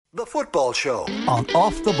The Football Show on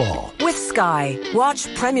Off the Ball. With Sky.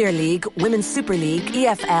 Watch Premier League, Women's Super League,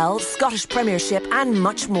 EFL, Scottish Premiership and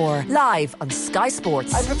much more. Live on Sky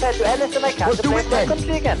Sports. I'm prepared to do anything I can to play for my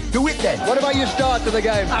country again. Do it then. What about your start to the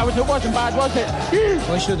game? It wasn't bad, was it?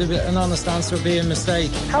 Why should an honest answer be a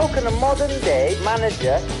mistake? How can a modern day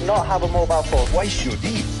manager not have a mobile phone? Why should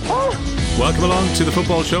he? Welcome along to the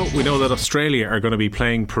Football Show. We know that Australia are going to be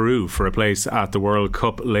playing Peru for a place at the World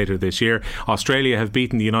Cup later this year. Australia have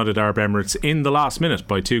beaten the United Arab Emirates in the last minute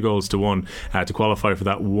by 2-1 to qualify for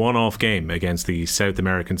that one-off game against the South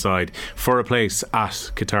American side for a place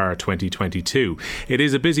at Qatar 2022. It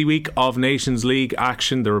is a busy week of Nations League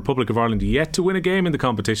action. The Republic of Ireland yet to win a game in the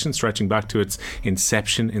competition, stretching back to its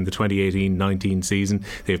inception in the 2018-19 season.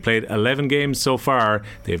 They've played 11 games so far.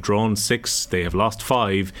 They've drawn 6, they have lost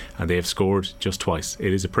 5, and they have scored just twice.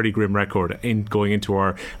 It is a pretty grim record in going into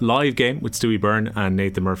our live game with Stewie Byrne and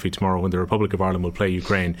Nathan Murphy tomorrow, when the Republic of Ireland will play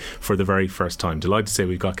Ukraine for the very first time. Delighted to say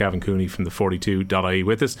we've got Gavin Cooney from the 42.ie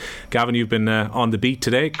with us. Gavin, you've been on the beat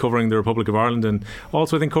today covering the Republic of Ireland, and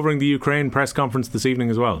also I think covering the Ukraine press conference this evening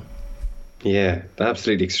as well. Yeah,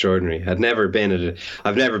 absolutely extraordinary. I've never been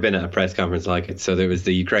at a press conference like it. So there was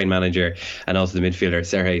the Ukraine manager and also the midfielder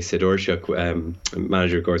Serhei Sidorchuk,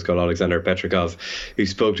 manager of course called Alexander Petrikov, who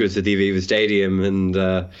spoke to us at the Aviva Stadium, and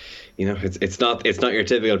it's not your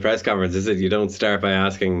typical press conference, is it? You don't start by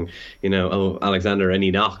asking, Alexander, any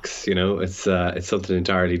knocks? It's something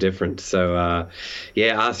entirely different. So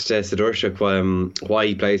asked Sidorchuk why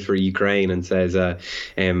he plays for Ukraine, and says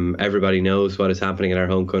everybody knows what is happening in our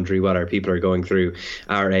home country, what our people are going through.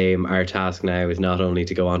 Our aim, our task now is not only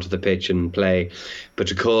to go onto the pitch and play, but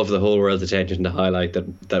to call for the whole world's attention to highlight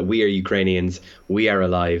that we are Ukrainians, we are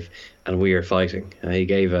alive, and we are fighting. He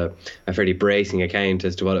gave a fairly bracing account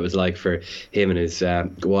as to what it was like for him and his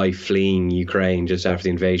wife fleeing Ukraine just after the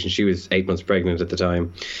invasion. She was 8 months pregnant at the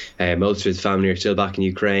time. Most of his family are still back in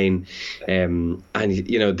Ukraine.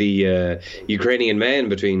 The Ukrainian men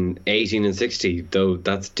between 18 and 60, though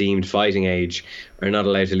that's deemed fighting age, are not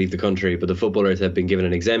allowed to leave the country. But the footballers have been given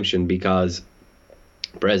an exemption because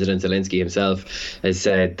President Zelensky himself has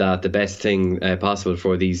said that the best thing possible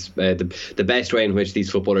for these, the best way in which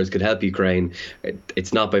these footballers could help Ukraine,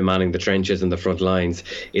 it's not by manning the trenches and the front lines.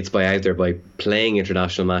 It's by out there, by playing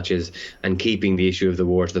international matches and keeping the issue of the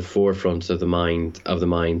war to the forefront of the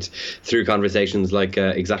mind through conversations like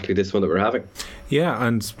exactly this one that we're having. Yeah,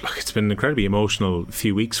 and it's been an incredibly emotional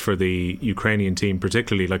few weeks for the Ukrainian team,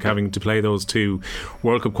 particularly having to play those 2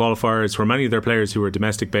 World Cup qualifiers where many of their players who were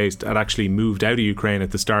domestic based had actually moved out of Ukraine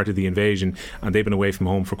at the start of the invasion, and they've been away from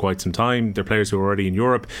home for quite some time. They're players who are already in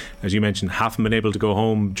Europe. As you mentioned, haven't been able to go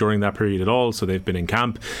home during that period at all, so they've been in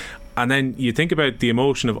camp. And then you think about the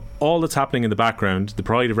emotion of all that's happening in the background, the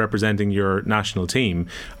pride of representing your national team,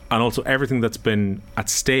 and also everything that's been at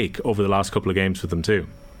stake over the last couple of games for them too.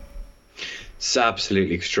 It's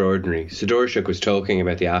absolutely extraordinary. Sidorchuk was talking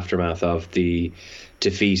about the aftermath of the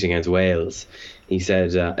defeat against Wales. He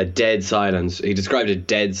said a dead silence. He described a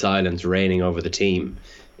dead silence reigning over the team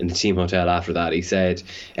in the team hotel after that. He said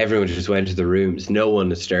everyone just went to the rooms. No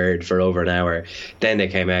one stirred for over an hour. Then they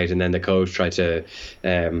came out, and then the coach tried to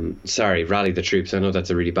rally the troops. I know that's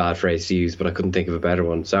a really bad phrase to use, but I couldn't think of a better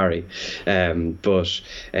one. Sorry. That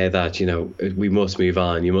we must move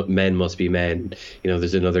on. Men must be men.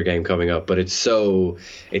 There's another game coming up, but it's so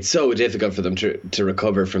difficult for them to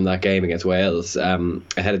recover from that game against Wales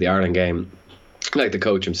ahead of the Ireland game. Like the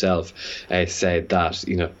coach himself said that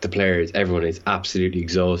the players, everyone is absolutely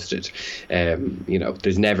exhausted.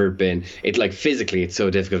 There's never been physically it's so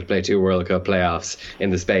difficult to play 2 World Cup playoffs in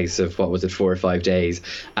the space of 4 or 5 days,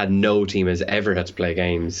 and no team has ever had to play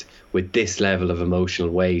games with this level of emotional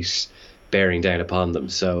weight bearing down upon them.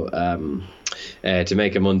 So to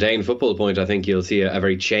make a mundane football point, I think you'll see a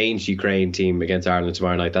very changed Ukraine team against Ireland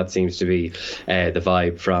tomorrow night. That seems to be the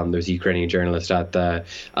vibe from, there's a Ukrainian journalist at the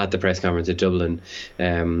press conference in Dublin,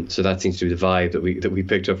 so that seems to be the vibe that we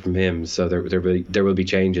picked up from him. So there will be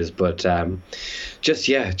changes, but just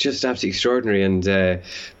absolutely extraordinary. And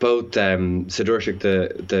both Sidorchuk,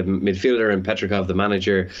 the midfielder, and Petrikov, the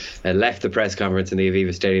manager, left the press conference in the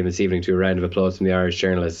Aviva Stadium this evening to a round of applause from the Irish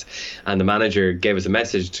journalists, and the manager gave us a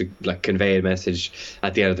message to convey a message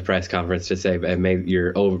at the end of the press conference to say may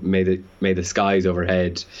the skies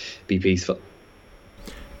overhead be peaceful.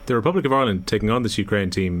 The Republic of Ireland taking on this Ukraine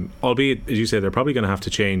team, albeit, as you say, they're probably going to have to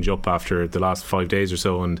change up after the last 5 days or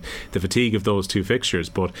so and the fatigue of those two fixtures,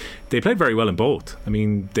 but they played very well in both. I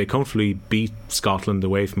mean, they comfortably beat Scotland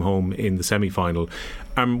away from home in the semi-final.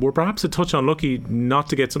 Were perhaps a touch unlucky not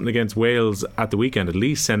to get something against Wales at the weekend, at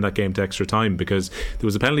least send that game to extra time, because there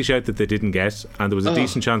was a penalty shout that they didn't get, and there was a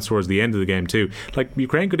decent chance towards the end of the game too. Like,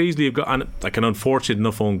 Ukraine could easily have got an unfortunate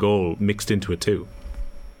enough own goal mixed into it too.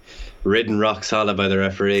 Ridden rock solid by the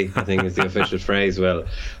referee, I think is the official phrase. Well,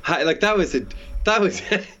 that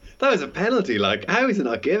was a penalty. Like, how is it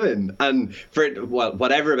not given? And for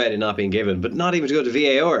whatever about it not being given, but not even to go to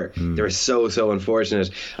VAR. They were so unfortunate.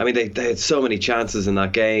 I mean, they had so many chances in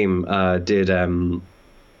that game. Did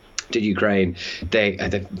Ukraine? They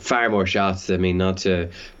had far more shots. I mean, not to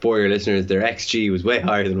bore your listeners, their XG was way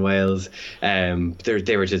higher than Wales.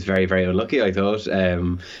 They were just very, very unlucky, I thought.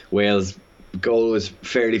 Wales' goal was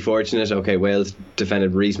fairly fortunate. Okay, Wales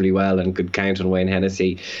defended reasonably well and could count on Wayne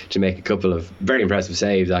Hennessy to make a couple of very impressive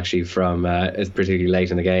saves, actually, from particularly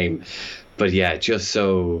late in the game. But yeah, just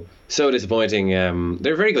so disappointing.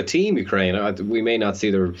 They're a very good team, Ukraine. We may not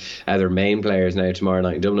see their main players now tomorrow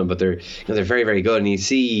night in Dublin, but they're very, very good. And you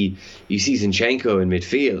see Zinchenko in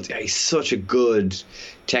midfield. Yeah, he's such a good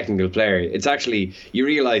technical player. It's actually, you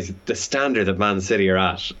realise the standard that Man City are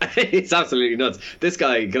at. It's absolutely nuts. This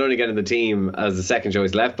guy can only get in the team as a second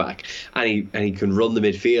choice left back, and he can run the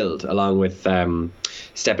midfield along with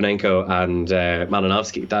Stepanenko and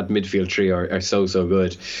Malinovsky. That midfield trio are so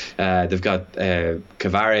good. They've got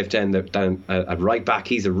Kavarev down at right back.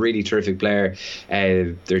 He's a really terrific player.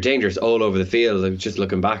 They're dangerous all over the field. I'm just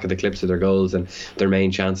looking back at the clips of their goals and their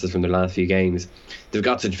main chances from their last few games. They've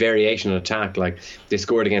got such variation in attack. Like, they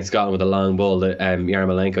scored against Scotland with a long ball that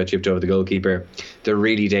Yarmolenko chipped over the goalkeeper. They're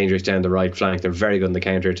really dangerous down the right flank. They're very good in the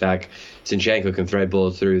counter-attack. Zinchenko can thread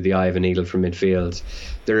balls through the eye of a needle from midfield.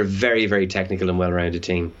 They're a very, very technical and well-rounded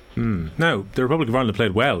team. Now, the Republic of Ireland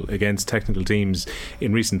played well against technical teams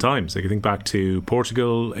in recent times. Like, I think back to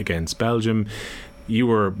Portugal, against Belgium. You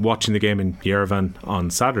were watching the game in Yerevan on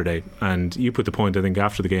Saturday, and you put the point, I think,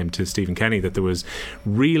 after the game to Stephen Kenny, that there was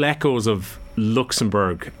real echoes of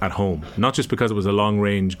Luxembourg at home, not just because it was a long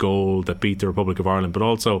range goal that beat the Republic of Ireland, but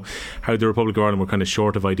also how the Republic of Ireland were kind of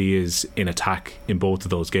short of ideas in attack in both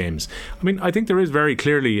of those games. I mean, I think there is very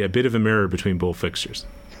clearly a bit of a mirror between both fixtures.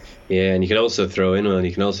 Yeah, and you can also throw in, and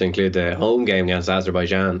you can also include the home game against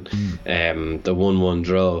Azerbaijan, the 1-1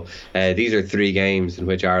 draw. These are 3 games in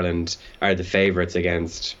which Ireland are the favourites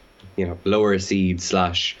against, lower seed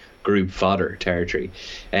 / group fodder territory,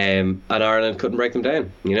 and Ireland couldn't break them down.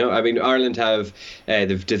 I mean, Ireland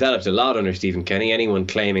they've developed a lot under Stephen Kenny. Anyone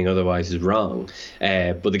claiming otherwise is wrong.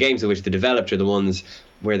 But the games in which they developed are the ones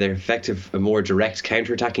where they're effective, a more direct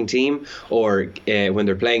counter-attacking team, or when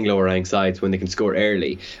they're playing lower ranked sides, when they can score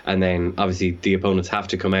early, and then obviously the opponents have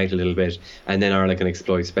to come out a little bit, and then Ireland can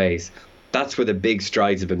exploit space. That's where the big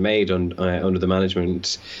strides have been made under the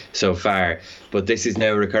management so far. But this is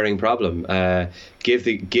now a recurring problem.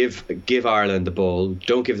 Give Ireland the ball.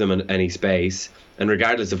 Don't give them any space. And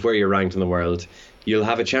regardless of where you're ranked in the world, you'll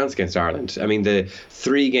have a chance against Ireland. I mean, the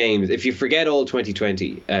 3 games, if you forget all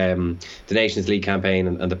 2020, the Nations League campaign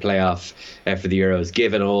and the playoff for the Euros,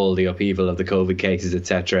 given all the upheaval of the COVID cases,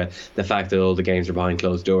 etc., the fact that all the games are behind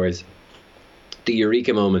closed doors, the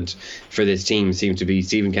eureka moment for this team seemed to be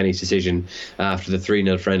Stephen Kenny's decision after the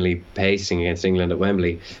 3-0 friendly pasting against England at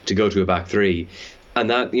Wembley to go to a back 3. And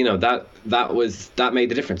that made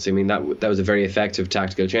the difference. I mean, that was a very effective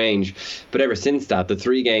tactical change. But ever since that, the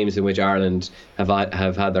 3 games in which Ireland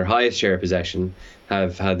have had their highest share of possession,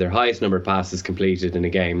 have had their highest number of passes completed in a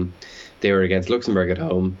game, they were against Luxembourg at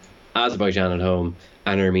home, Azerbaijan at home,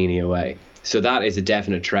 and Armenia away. So that is a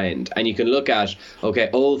definite trend. And you can look at,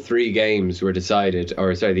 all 3 games were decided,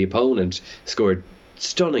 the opponent scored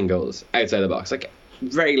stunning goals outside the box. Like,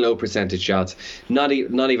 very low percentage shots, not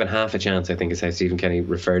even half a chance, I think is how Stephen Kenny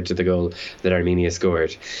referred to the goal that Armenia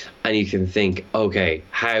scored. And you can think,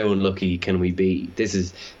 how unlucky can we be? This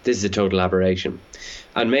is a total aberration.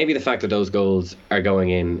 And maybe the fact that those goals are going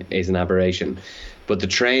in is an aberration, but the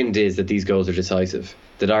trend is that these goals are decisive,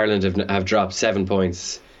 that Ireland have dropped 7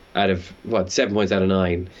 points out of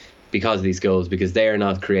 9 because of these goals, because they are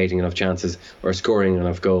not creating enough chances or scoring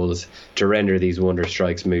enough goals to render these wonder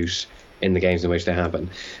strikes moot in the games in which they happen.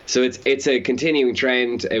 So it's a continuing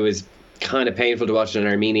trend. It was kind of painful to watch in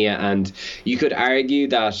Armenia, and you could argue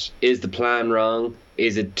that, is the plan wrong?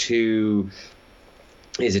 Is it too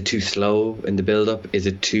slow in the build-up? Is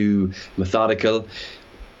it too methodical?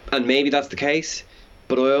 And maybe that's the case,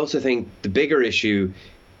 but I also think the bigger issue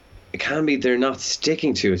they're not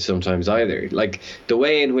sticking to it sometimes either. Like the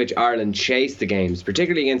way in which Ireland chased the games,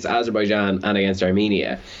 particularly against Azerbaijan and against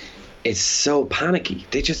Armenia, is so panicky.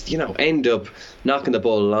 They just, end up knocking the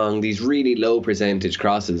ball along these really low percentage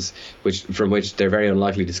crosses, from which they're very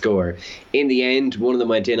unlikely to score. In the end, one of them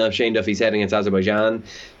went in off Shane Duffy's head against Azerbaijan,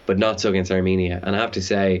 but not so against Armenia. And I have to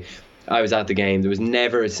say, I was at the game. There was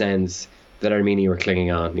never a sense that Armenia were clinging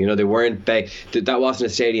on. They weren't that wasn't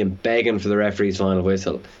a stadium begging for the referee's final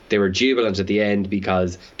whistle. They were jubilant at the end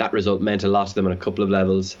because that result meant a lot to them on a couple of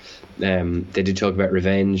levels. They did talk about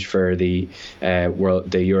revenge for the Euro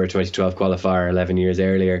 2012 qualifier 11 years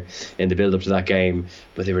earlier in the build up to that game,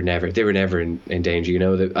 but they were never in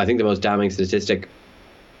danger. I think the most damning statistic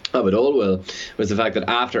of it all, Will, was the fact that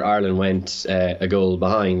after Ireland went a goal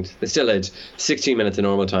behind, they still had 16 minutes of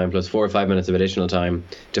normal time plus 4 or 5 minutes of additional time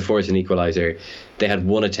to force an equaliser. They had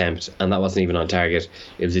one attempt, and that wasn't even on target.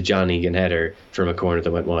 It was a John Egan header from a corner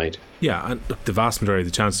that went wide. Yeah, and the vast majority of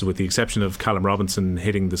the chances, with the exception of Callum Robinson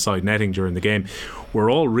hitting the side netting during the game, were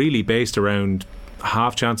all really based around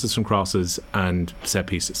half chances from crosses and set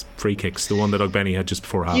pieces, free kicks. The one that Ogbenny had just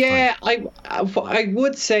before half time. Yeah, I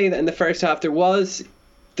would say that in the first half there was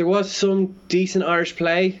some decent Irish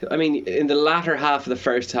play. I mean, in the latter half of the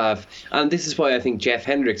first half, and this is why I think Jeff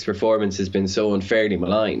Hendrick's performance has been so unfairly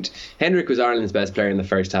maligned. Hendrick was Ireland's best player in the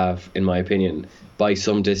first half, in my opinion, by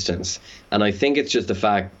some distance. And I think it's just the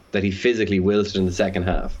fact that he physically wilted in the second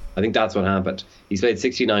half. I think that's what happened. He's played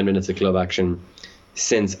 69 minutes of club action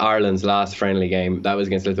since Ireland's last friendly game. That was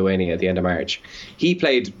against Lithuania at the end of March. He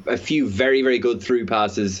played a few very, very good through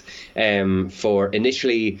passes for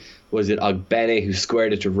initially... Was it Ogbenny who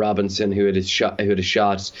squared it to Robinson, who had a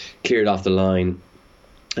shot cleared off the line,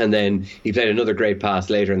 and then he played another great pass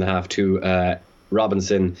later in the half to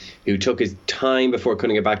Robinson, who took his time before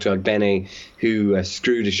cutting it back to Ogbenny, who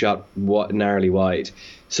screwed a shot narrowly wide.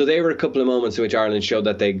 So there were a couple of moments in which Ireland showed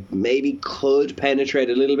that they maybe could penetrate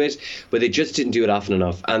a little bit, but they just didn't do it often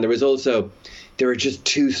enough. And they were just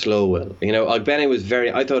too slow, Will. Ogbenny was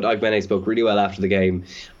I thought Ogbenny spoke really well after the game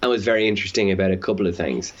and was very interesting about a couple of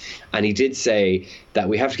things. And he did say that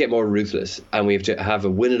we have to get more ruthless and we have to have a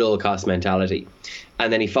win-at-all-cost mentality.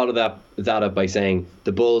 And then he followed that up by saying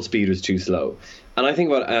the ball speed was too slow. And I think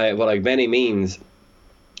what Ogbenny means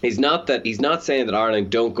is not that he's not saying that Ireland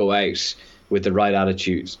don't go out with the right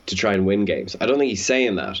attitude to try and win games. I don't think he's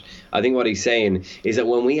saying that. I think what he's saying is that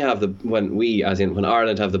when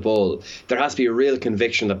Ireland have the ball, there has to be a real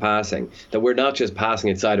conviction of passing, that we're not just passing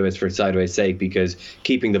it sideways for sideways sake because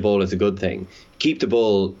keeping the ball is a good thing. Keep the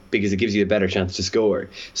ball because it gives you a better chance to score.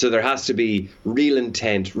 So there has to be real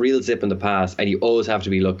intent, real zip in the pass, and you always have to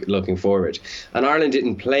be looking forward. And Ireland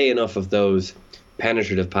didn't play enough of those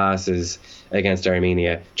penetrative passes against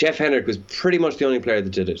Armenia. Jeff Hendrick was pretty much the only player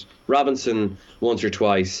that did it. Robinson once or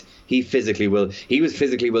twice. He was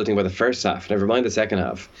physically wilting by the first half, never mind the second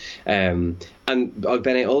half. And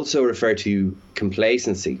Ogbenny also referred to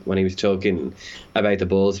complacency when he was talking about the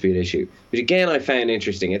ball speed issue, which again I found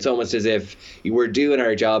interesting. It's almost as if we're doing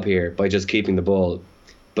our job here by just keeping the ball.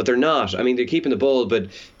 But they're not. I mean, they're keeping the ball, but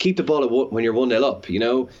keep the ball when you're 1-0 up,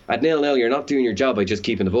 At 0-0, you're not doing your job by just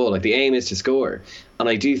keeping the ball. Like, the aim is to score. And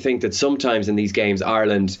I do think that sometimes in these games,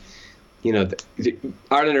 Ireland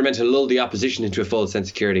are meant to lull the opposition into a false sense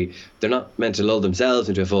of security. They're not meant to lull themselves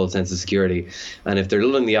into a false sense of security. And if they're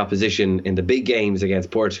lulling the opposition in the big games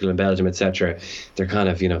against Portugal and Belgium, etc., they're kind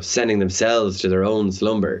of, sending themselves to their own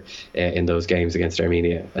slumber in those games against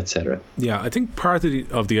Armenia, etc. Yeah, I think part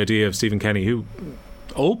of the idea of Stephen Kenny, who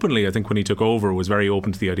openly, I think when he took over, was very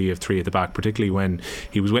open to the idea of three at the back, particularly when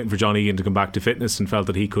he was waiting for John Egan to come back to fitness and felt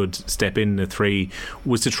that he could step in at three,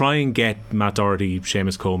 was to try and get Matt Doherty,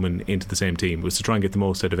 Seamus Coleman into the same team, was to try and get the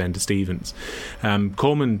most out of Enda Stevens.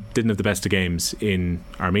 Coleman didn't have the best of games in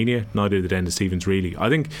Armenia, neither did Enda Stevens really. I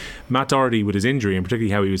think Matt Doherty, with his injury and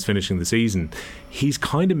particularly how he was finishing the season, he's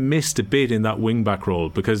kind of missed a bit in that wing back role,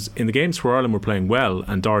 because in the games where Ireland were playing well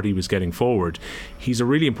and Doherty was getting forward, he's a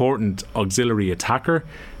really important auxiliary attacker.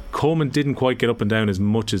 Coleman didn't quite get up and down as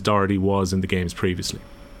much as Doherty was in the games previously.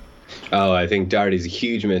 Oh, I think Doherty's a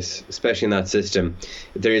huge miss, especially in that system.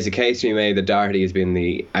 There is a case to be made that Doherty has been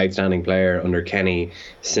the outstanding player under Kenny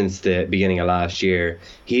since the beginning of last year.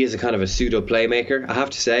 He is a kind of a pseudo playmaker, I have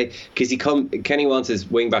to say, because Kenny wants his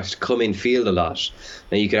wing backs to come in field a lot.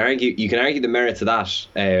 Now you can argue the merits of that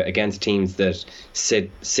against teams that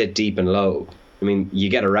sit deep and low. I mean, you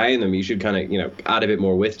get around them, you should kind of add a bit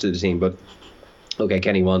more width to the team, but okay,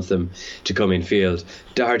 Kenny wants them to come in field.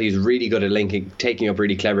 Doherty's really good at taking up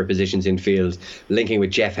really clever positions in field, linking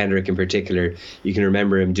with Jeff Hendrick in particular. You can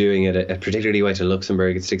remember him doing it particularly away to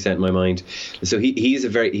Luxembourg. It sticks out in my mind. So he's a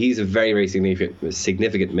very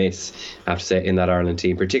significant miss, I have to say, in that Ireland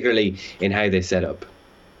team, particularly in how they set up.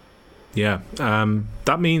 Yeah,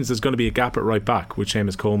 that means there's going to be a gap at right back with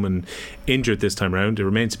Seamus Coleman injured this time round. It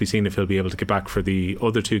remains to be seen if he'll be able to get back for the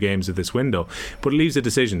other 2 games of this window, but it leaves a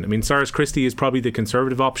decision. I mean, Cyrus Christie is probably the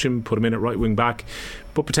conservative option, put him in at right wing back,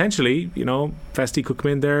 but potentially, Festi could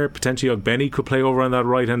come in there, potentially Ogbenny could play over on that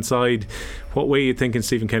right hand side. What way are you thinking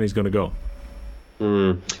Stephen Kenny's going to go?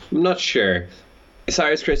 I'm not sure.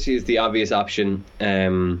 Cyrus Christie is the obvious option.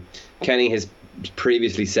 Kenny has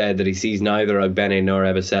previously said that he sees neither Ogbenny nor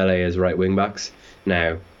Ebosele as right wing backs.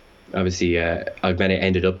 Now, obviously, Ogbenny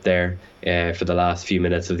ended up there for the last few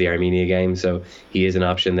minutes of the Armenia game, so he is an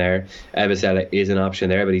option there. Ebosele is an option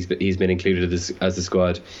there, but he's been included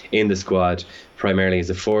in the squad primarily as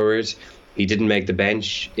a forward. He didn't make the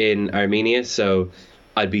bench in Armenia, so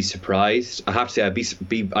I'd be surprised. I have to say,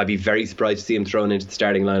 I'd be very surprised to see him thrown into the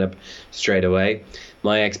starting lineup straight away.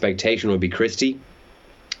 My expectation would be Christie.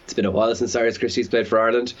 It's been a while since Cyrus Christie's played for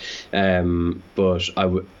Ireland, but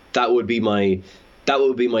that would be my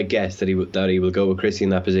guess that he will go with Christie in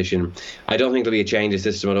that position. I don't think there'll be a change of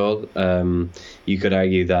system at all. You could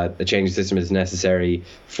argue that a change of system is necessary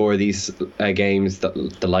for these games,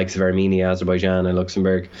 the likes of Armenia, Azerbaijan and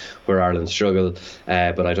Luxembourg, where Ireland struggle,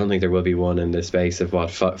 but I don't think there will be one in the space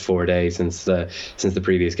of 4 days since the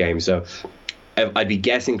previous game. So I'd be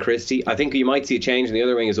guessing Christie. I think you might see a change in the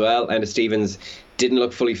other wing as well. Enda Stevens didn't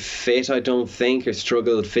look fully fit, I don't think, or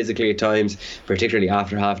struggled physically at times, particularly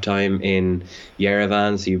after half-time in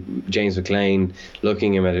Yerevan. So James McLean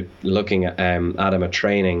looking at him at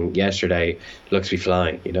training yesterday, looks to be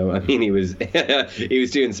flying. I mean, he was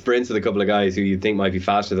doing sprints with a couple of guys who you'd think might be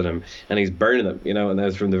faster than him, and he's burning them. And that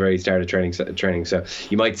was from the very start of training. So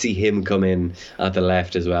you might see him come in at the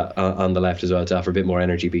left as well, on the left as well, to offer a bit more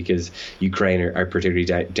energy, because Ukraine are particularly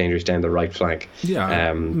dangerous down the right flank.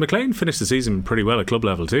 Yeah, McLean finished the season pretty well at club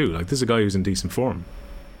level too. Like, this is a guy who's in decent form.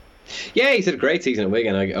 Yeah, he's had a great season at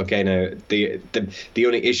Wigan. Okay, now the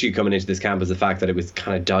only issue coming into this camp is the fact that it was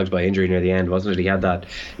kind of dogged by injury near the end, wasn't it? He had that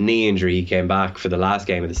knee injury. He came back for the last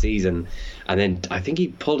game of the season, and then I think he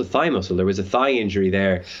pulled a thigh muscle. There was a thigh injury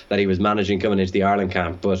there that he was managing coming into the Ireland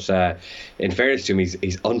camp. But in fairness to him,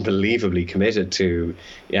 he's unbelievably committed to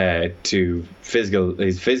his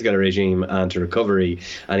physical regime and to recovery,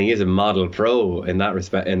 and he is a model pro in that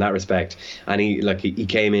respect. And he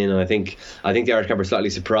came in, and I think the Irish camp were slightly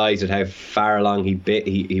surprised at how far along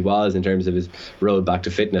he was in terms of his road back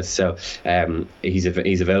to fitness. So he's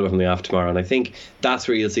available from the off tomorrow, and I think that's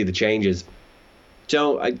where you'll see the changes.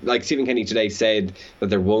 Like Stephen Kenny today said that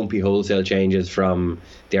there won't be wholesale changes from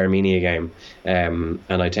the Armenia game, and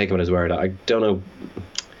I take him at his word. I don't know.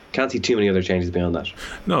 Can't see too many other changes beyond that.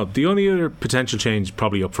 No, the only other potential change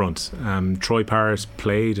probably up front. Troy Parrott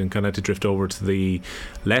played and kind of had to drift over to the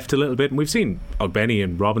left a little bit, and we've seen Ogbenny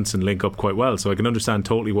and Robinson link up quite well, so I can understand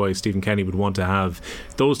totally why Stephen Kenny would want to have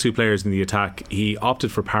those two players in the attack. He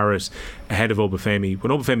opted for Parrott ahead of Obafemi.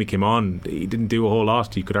 When Obafemi came on, he didn't do a whole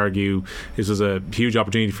lot. You could argue this was a huge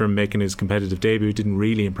opportunity for him making his competitive debut. He didn't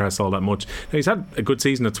really impress all that much. Now, he's had a good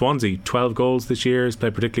season at Swansea, 12 goals this year. He's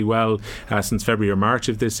played particularly well since February or March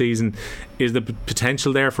of this season. Is the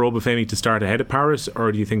potential there for Obafemi to start ahead of Parrott,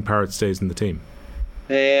 or do you think Parrott stays in the team?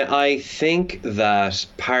 I think that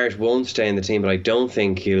Parrott won't stay in the team, but I don't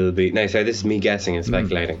think he'll be. Now, sorry, this is me guessing and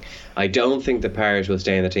speculating. I don't think that Parrott will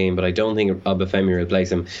stay in the team, but I don't think Obafemi will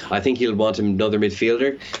replace him. I think he'll want another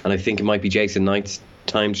midfielder, and I think it might be Jason Knight's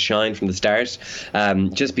time to shine from the start,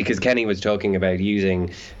 just because Kenny was talking about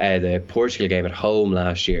using the Portugal game at home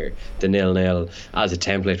last year, the 0-0, as a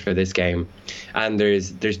template for this game. And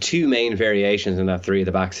there's two main variations in that 3 at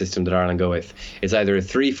the back system that Ireland go with. It's either a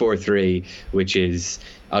 3-4-3, which is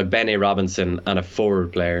Ogbenny, Robinson and a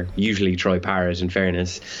forward player, usually Troy Parrott in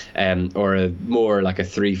fairness, or a more like a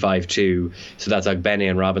 3-5-2, so that's Ogbenny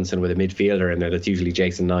and Robinson with a midfielder in there, that's usually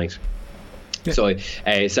Jason Knight.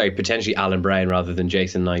 Yeah. So, potentially Alan Brown rather than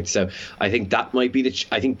Jason Knight. So I think that might be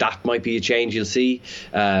a change you'll see,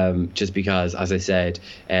 just because, as I said,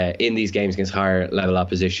 in these games against higher level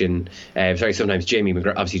opposition, sometimes Jamie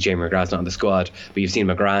McGrath's not in the squad, but you've seen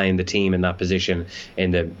McGrath in the team in that position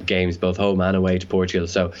in the games both home and away to Portugal.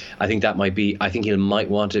 So I think that might be. I think he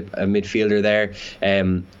might want a midfielder there.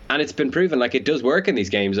 And it's been proven like it does work in these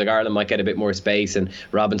games. Like Ireland might get a bit more space, and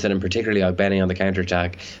Robinson and particularly Ogbenny on the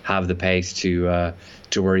counter-attack have the pace to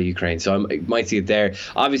to worry Ukraine. So I might see it there.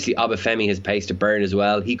 Obviously, Obafemi has pace to burn as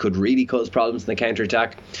well. He could really cause problems in the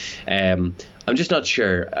counter-attack. I'm just not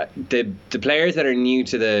sure. The players that are new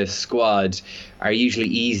to the squad are usually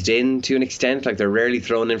eased in to an extent. Like, they're rarely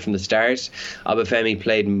thrown in from the start. Obafemi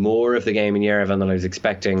played more of the game in Yerevan than I was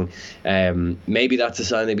expecting. Maybe that's a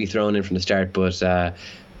sign they'd be thrown in from the start, but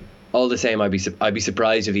all the same, I'd be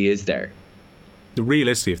surprised if he is there.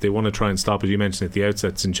 Realistically, if they want to try and stop, as you mentioned at the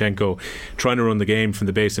outset, Zinchenko trying to run the game from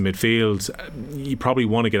the base of midfield, you probably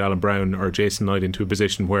want to get Alan Brown or Jason Knight into a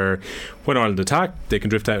position where when Ireland attack, they can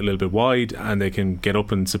drift out a little bit wide and they can get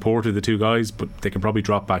up and support the two guys, but they can probably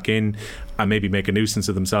drop back in and maybe make a nuisance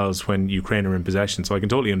of themselves when Ukraine are in possession. So I can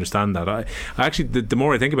totally understand that. I actually, the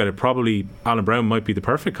more I think about it, probably Alan Brown might be the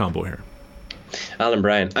perfect combo here. Alan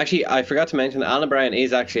Brown. Actually, I forgot to mention that Alan Brown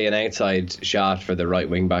is actually an outside shot for the right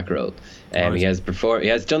wing back role. He has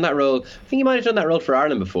done that role. I think he might have done that role for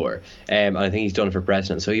Ireland before. And I think he's done it for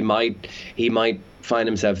Preston. So he might find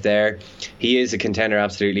himself there. He is a contender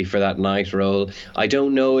absolutely for that Knight role. I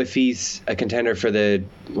don't know if he's a contender for the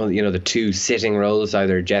two sitting roles,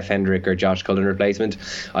 either Jeff Hendrick or Josh Cullen replacement.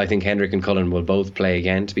 I think Hendrick and Cullen will both play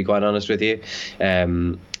again, to be quite honest with you.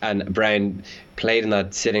 And Brown played in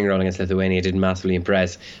that sitting role against Lithuania, didn't massively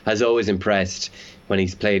impress. Has always impressed when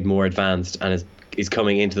he's played more advanced and is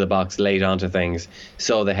coming into the box late onto things.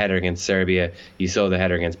 Saw the header against Serbia. You saw the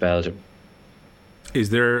header against Belgium. Is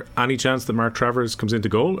there any chance that Mark Travers comes into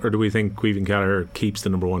goal, or do we think Caoimhín Kelleher keeps the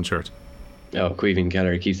number 1 shirt? Oh, Caoimhín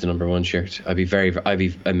Kelleher keeps the number 1 shirt. I'd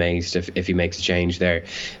be amazed if he makes a change there.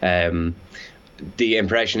 The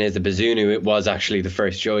impression is that Bazunu, it was actually the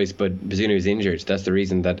first choice, but Bazunu is injured. That's the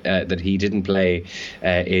reason that he didn't play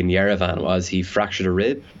in Yerevan, was he fractured a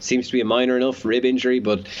rib. Seems to be a minor enough rib injury,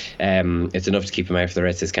 but it's enough to keep him out for the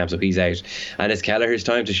rest of this camp, so he's out. And it's Kelleher's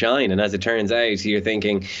time to shine. And as it turns out, you're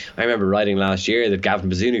thinking, I remember writing last year that Gavin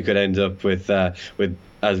Bazunu could end up with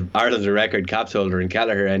as Ireland's record caps holder, and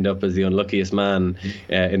Kelleher end up as the unluckiest man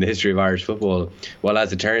in the history of Irish football. Well,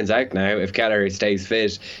 as it turns out now, if Kelleher stays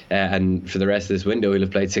fit and for the rest of this window, he'll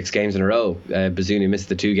have played 6 games in a row. Bazunu missed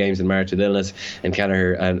the 2 games in March with illness, and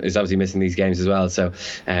Kelleher is obviously missing these games as well. So,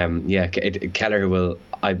 Kelleher will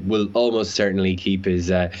almost certainly keep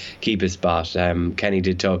his spot. Kenny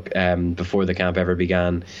did talk before the camp ever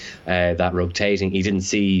began that rotating. He didn't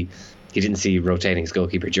see rotating his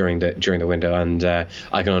goalkeeper during the window, and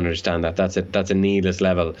I can understand that. That's a needless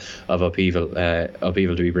level of upheaval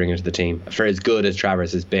to be bringing to the team for as good as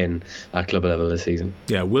Travers has been at club level this season.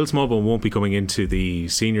 Yeah, Will Smallbone won't be coming into the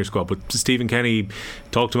senior squad, but Stephen Kenny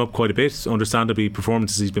talked him up quite a bit. Understandably,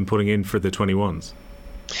 performances he's been putting in for the 21s.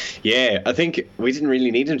 Yeah, I think we didn't really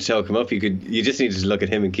need him to talk him up. You just needed to look at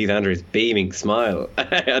him and Keith Andrews' beaming smile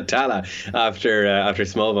at Tala after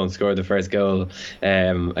Smallbone scored the first goal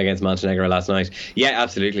against Montenegro last night. Yeah,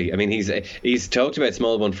 absolutely. I mean, he's talked about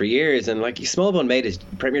Smallbone for years, and like Smallbone made his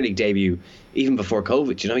Premier League debut even before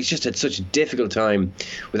COVID. He's just had such a difficult time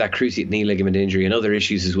with that cruciate knee ligament injury and other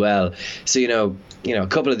issues as well. So a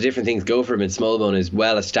couple of different things go for him, and Smallbone is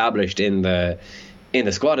well established in the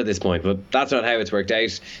squad at this point, but that's not how it's worked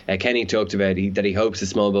out. Kenny talked about that he hopes that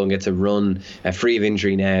Smallbone gets a run free of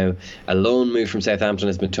injury now. A loan move from Southampton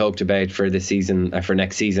has been talked about for this season, for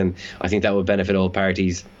next season. I think that would benefit all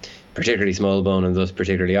parties, particularly Smallbone and thus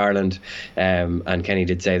particularly Ireland. And Kenny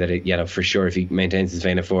did say that for sure, if he maintains his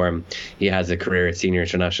vein of form, he has a career at senior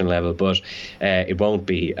international level. But it won't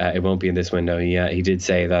be in this window. He did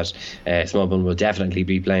say that Smallbone will definitely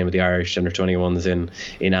be playing with the Irish under-21s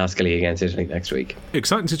in Ascoli against Italy next week.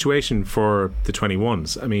 Exciting situation for the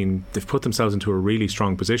 21s. I mean, they've put themselves into a really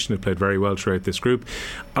strong position. They've played very well throughout this group.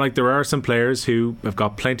 And there are some players who have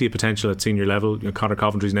got plenty of potential at senior level. Conor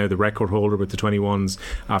Coventry's now the record holder with the 21s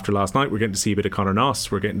after last night. We're getting to see a bit of Conor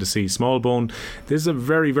Noss. We're getting to see Smallbone. This is a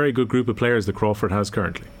very, very good group of players that Crawford has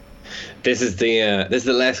currently. This is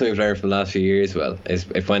the lesson we've learned from the last few years. Well, is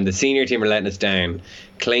if when the senior team are letting us down,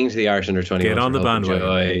 cling to the Irish under-21. Get on the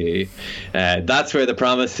bandwagon. That's where the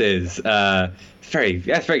promise is. Very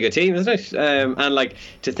good team, isn't it? And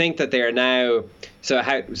to think that they are now.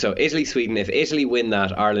 So Italy, Sweden. If Italy win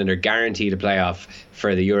that, Ireland are guaranteed a playoff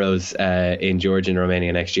for the Euros in Georgia and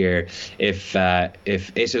Romania next year. If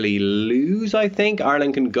Italy lose, I think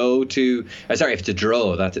Ireland can go to. If it's a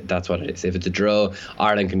draw, that's what it is. If it's a draw,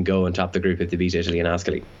 Ireland can go and top the group if they beat Italy in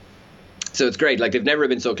Ascoli. So it's great. They've never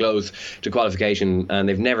been so close to qualification, and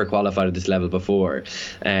they've never qualified at this level before.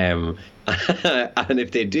 And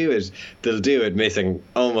if they do it, they'll do it missing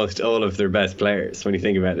almost all of their best players when you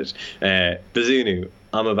think about it. Bazunu,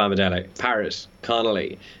 Ama Bamidele, Parrott,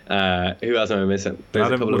 Connolly. Who else am I missing? There's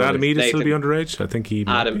a couple would of Adam others. Eada still be underage? I think he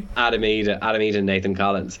might be. Adam Eada and Nathan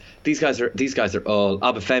Collins. These guys are all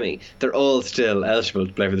Obafemi. They're all still eligible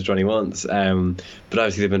to play for the 21s. But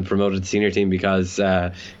obviously they've been promoted to senior team because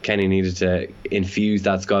Kenny needed to infuse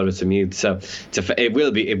that squad with some youth. So it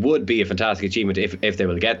would be a fantastic achievement if they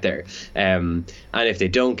will get there. And if they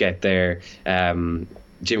don't get there,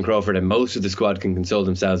 Jim Crawford and most of the squad can console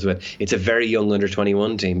themselves with, it's a very young under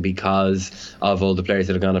 21 team because of all the players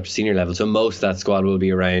that have gone up to senior level. So most of that squad will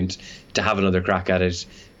be around to have another crack at it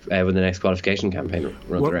when the next qualification campaign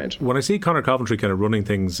runs around. When I see Conor Coventry kind of running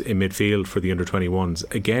things in midfield for the under 21s,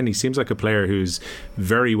 again, he seems like a player who's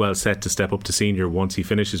very well set to step up to senior once he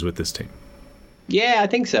finishes with this team. Yeah, I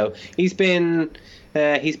think so. He's been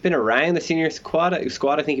around the senior squad. I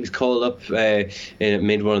think he was called up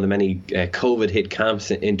in one of the many COVID hit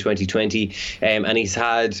camps in 2020, and he's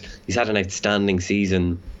had an outstanding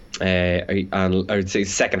season. I would say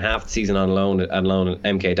second half of the season on loan at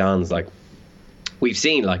MK Dons. Like, we've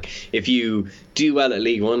seen, like, if you do well at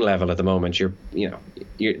League One level at the moment, you're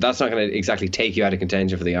that's not going to exactly take you out of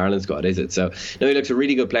contention for the Ireland squad, is it? So no, he looks a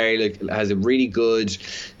really good player. He has a really good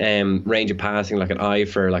range of passing, like an eye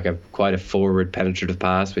for like quite a forward penetrative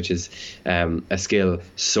pass, which is a skill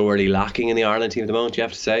sorely lacking in the Ireland team at the moment, you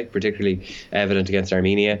have to say, particularly evident against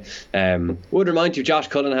Armenia. Would remind you of Josh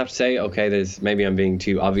Cullen, I have to say. Okay, maybe I'm being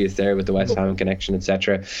too obvious there with the West Ham connection,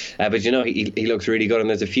 etc. But you know, he looks really good, and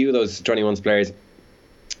there's a few of those 21s players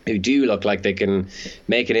who do look like they can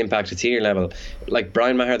make an impact at senior level, like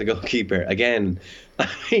Brian Maher, the goalkeeper. Again, I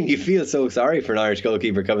mean, you feel so sorry for an Irish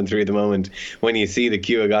goalkeeper coming through at the moment when you see the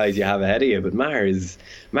queue of guys you have ahead of you. But Maher is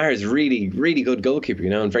really, really good goalkeeper, you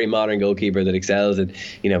know, and very modern goalkeeper that excels. And,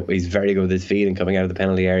 you know, he's very good with his feet and coming out of the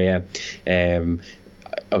penalty area.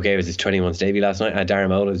 Okay, it was his 21s debut last night. Darren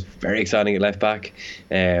Mola is very exciting at left back.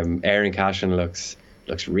 Aaron Cashin looks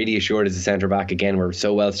really assured as a centre back. Again, we're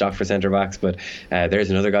so well stocked for centre backs, but there's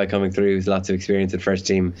another guy coming through who's lots of experience at first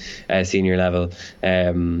team senior level.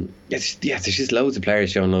 There's just loads of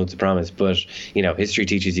players showing loads of promise, but you know, history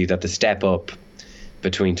teaches you that the step up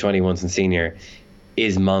between 21s and senior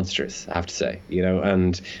is monstrous, I have to say, you know.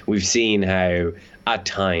 And we've seen how at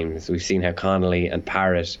times Connolly and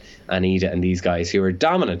Parrott and Eada and these guys who are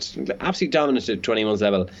dominant, absolutely dominant at 21s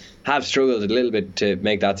level, have struggled a little bit to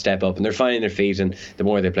make that step up, and they're finding their feet, and the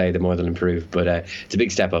more they play, the more they'll improve. But it's a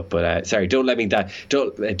big step up. But sorry, don't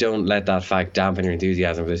let that fact dampen your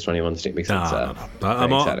enthusiasm for this 21s team, because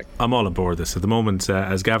I'm all on board this at the moment.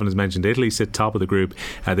 As Gavin has mentioned, Italy sit top of the group.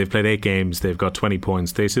 They've played 8 games. They've got 20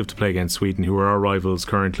 points. They still have to play against Sweden, who are our rivals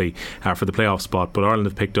currently for the playoff spot. But Ireland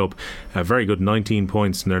have picked up a very good 19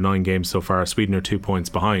 points in their 9 games so far. Sweden are 2 points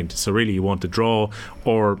behind. So really, you want a draw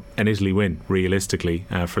or an Italy win, realistically,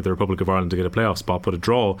 for the Republic of Ireland to get a playoff spot. But a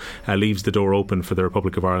draw leaves the door open for the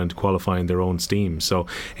Republic of Ireland to qualify in their own steam. So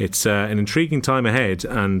it's an intriguing time ahead,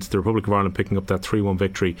 and the Republic of Ireland picking up that 3-1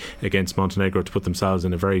 victory against Montenegro to put themselves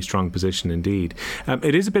in a very strong position indeed.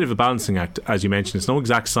 It is a bit of a balancing act, as you mentioned. It's no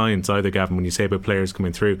exact science either, Gavin, when you say about players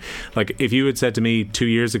coming through. Like, if you had said to me 2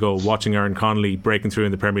 years ago, watching Aaron Connolly breaking through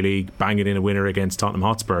in the Premier League, banging in a winner against Tottenham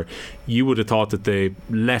Hotspur, you would have thought that the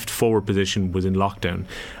left forward position was in lockdown.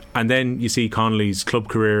 And then you see Connolly's club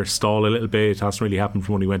career stall a little bit. It hasn't really happened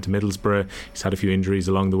from when he went to Middlesbrough. He's had a few injuries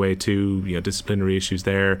along the way too, you know, disciplinary issues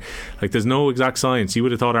there. Like, there's no exact science. You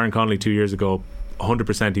would have thought Aaron Connolly 2 years ago,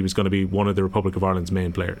 100% he was going to be one of the Republic of Ireland's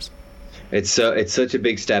main players. It's such a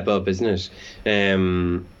big step up, isn't it?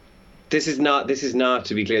 This is not,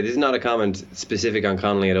 to be clear, this is not a comment specific on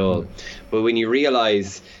Connolly at all. But when you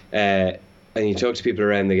realise and you talk to people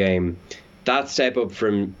around the game, that step up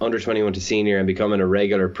from under 21 to senior and becoming a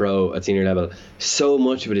regular pro at senior level, so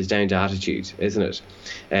much of it is down to attitude, isn't it?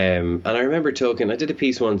 And I remember I did a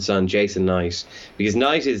piece once on Jason Knight, because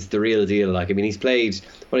Knight is the real deal. Like, I mean, he's played,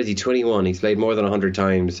 21? He's played more than 100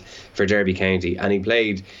 times for Derby County, and he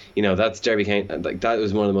played, you know, that's Derby County, like, that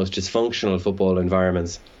was one of the most dysfunctional football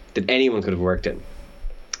environments that anyone could have worked in.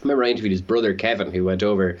 I remember I interviewed his brother Kevin, who went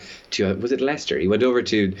over to, was it Leicester? He went over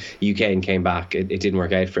to UK and came back. It didn't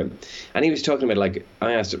work out for him. And he was talking about, like,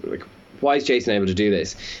 I asked him, like, why is Jason able to do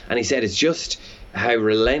this? And he said it's just how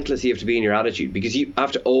relentless you have to be in your attitude, because you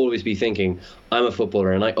have to always be thinking, I'm a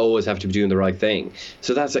footballer and I always have to be doing the right thing.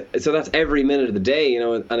 So that's every minute of the day,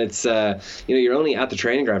 and it's you're only at the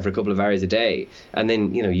training ground for a couple of hours a day, and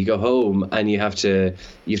then you go home and you have to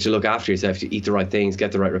look after yourself, to eat the right things,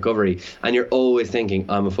 get the right recovery, and you're always thinking,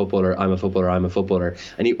 I'm a footballer,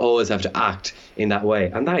 and you always have to act in that way,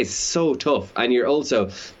 and that is so tough. And you're also,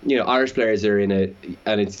 Irish players are in it,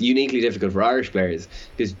 and it's uniquely difficult for Irish players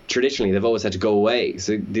because traditionally they've always had to go away,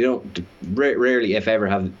 so they don't rarely, if ever,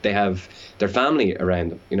 have their family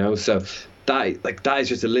around them, so that is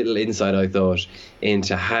just a little insight, I thought,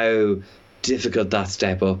 into how difficult that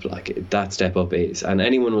step up is. And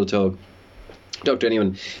anyone will talk to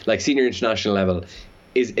anyone, like senior international level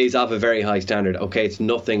is of a very high standard. Okay, it's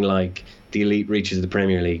nothing like the elite reaches of the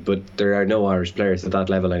Premier League, but there are no Irish players at that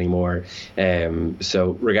level anymore.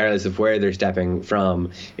 So regardless of where they're stepping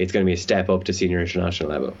from, it's going to be a step up to senior international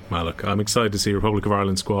level. Well, look, I'm excited to see Republic of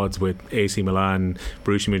Ireland squads with AC Milan,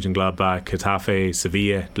 Borussia Mönchengladbach, Getafe,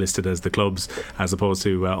 Sevilla listed as the clubs, as opposed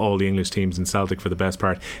to all the English teams and Celtic for the best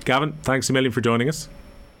part. Gavin, thanks a million for joining us.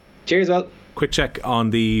 Cheers, well. Quick check on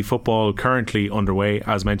the football currently underway.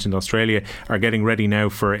 As mentioned, Australia are getting ready now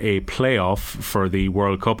for a playoff for the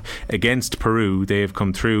World Cup against Peru. They have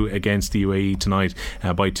come through against the UAE tonight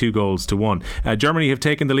by 2-1. Germany have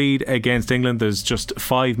taken the lead against England. There's just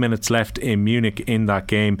 5 minutes left in Munich in that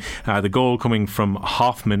game. The goal coming from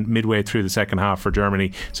Hoffmann midway through the second half for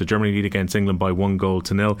Germany. So Germany lead against England by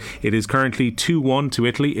 1-0. It is currently 2-1 to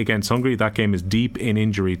Italy against Hungary. That game is deep in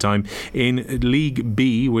injury time. In League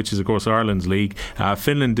B, which is of course Ireland's league,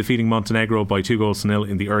 Finland defeating Montenegro by 2-0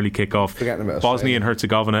 in the early kick-off. Bosnia and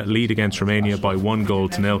Herzegovina lead against Romania by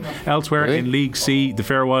 1-0. Elsewhere in League C, the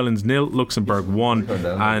Faroe Islands 0, Luxembourg 1,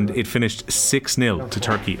 and it finished 6-0 to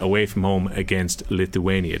Turkey away from home against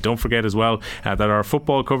Lithuania. Don't forget as well that our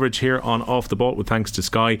football coverage here on Off the Ball, with thanks to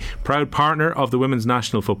Sky, proud partner of the women's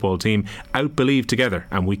national football team, out-believe together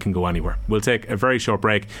and we can go anywhere. We'll take a very short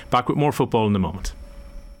break. Back with more football in a moment.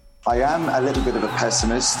 I am a little bit of a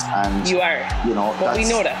pessimist, and you are, but we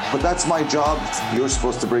know that. But that's my job. You're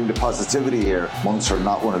supposed to bring the positivity here. Munster are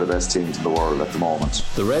not one of the best teams in the world at the moment.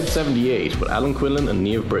 The Red 78 with Alan Quinlan and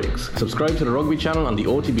Niamh Briggs. Subscribe to the Rugby channel on the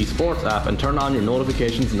OTB Sports app and turn on your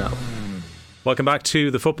notifications now. Welcome back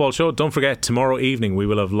to the Football Show. Don't forget, tomorrow evening we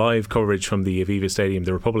will have live coverage from the Aviva Stadium,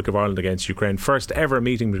 the Republic of Ireland against Ukraine. First ever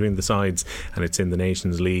meeting between the sides, and it's in the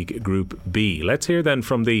Nations League Group B. Let's hear then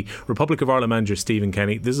from the Republic of Ireland manager Stephen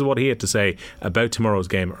Kenny. This is what he had to say about tomorrow's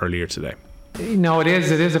game earlier today. No, it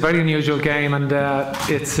is a very unusual game, and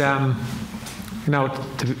it's the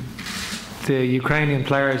Ukrainian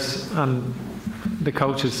players and the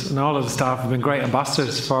coaches and all of the staff have been great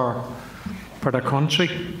ambassadors for their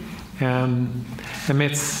country.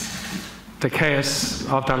 Amidst the chaos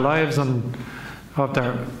of their lives and of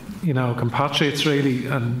their compatriots really,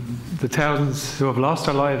 and the thousands who have lost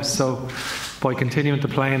their lives. So by continuing to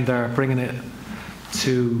play, and they're bringing it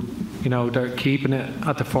to, they're keeping it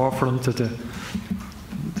at the forefront of the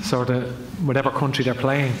sort of whatever country they're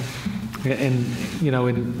playing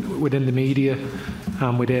within the media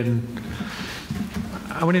and within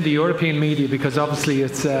the European media, because obviously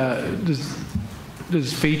it's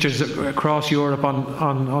there's features across Europe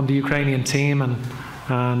on the Ukrainian team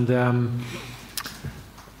and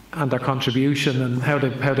their contribution and how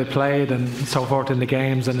they played and so forth in the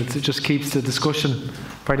games, and it just keeps the discussion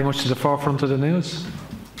very much to the forefront of the news.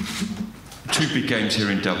 2 big games here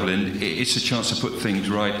in Dublin. It's a chance to put things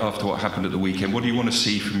right after what happened at the weekend. What do you want to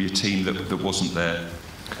see from your team that wasn't there?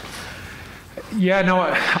 Yeah, no,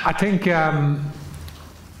 I think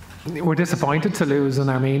we're disappointed to lose in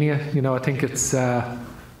Armenia. I think it's no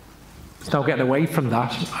getting away from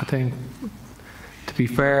that. I think, to be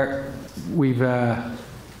fair, we've the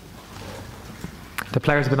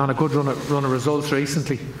players have been on a good run of results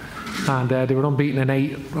recently, and they were unbeaten in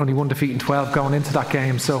 8, only 1 defeat in 12 going into that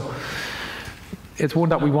game. So it's one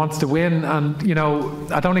that we want to win, and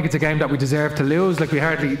I don't think it's a game that we deserve to lose. Like, we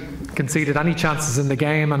hardly conceded any chances in the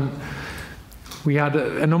game, and we had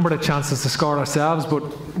a number of chances to score ourselves, but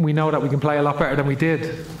we know that we can play a lot better than we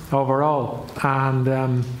did overall, and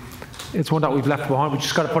it's one that we've left behind. We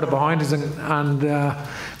just got to put it behind us and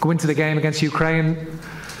go into the game against Ukraine,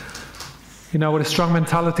 with a strong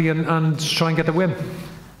mentality and try and get the win.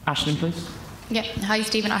 Aisling, please. Yeah, hi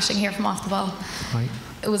Stephen, Aisling here from Off the Ball. Hi.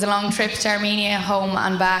 It was a long trip to Armenia, home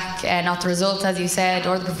and back, not the result, as you said,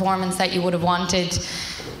 or the performance that you would have wanted.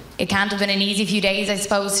 It can't have been an easy few days, I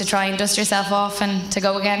suppose, to try and dust yourself off and to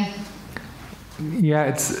go again. Yeah,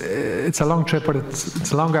 it's a long trip, but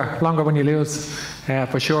it's longer when you lose,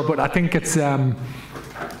 for sure. But I think it's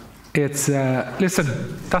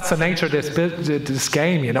listen, that's the nature of this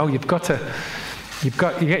game. You've got to you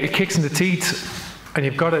get your kicks in the teeth, and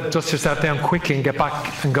you've got to dust yourself down quickly and get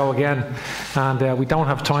back and go again. And we don't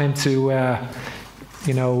have time to,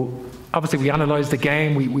 obviously we analysed the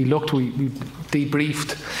game, we looked, we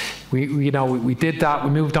debriefed, we did that, we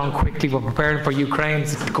moved on quickly. We're preparing for Ukraine.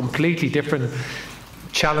 It's a completely different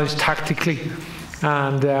challenge tactically,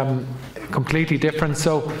 and completely different.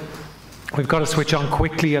 So we've got to switch on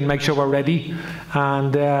quickly and make sure we're ready,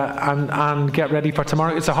 and get ready for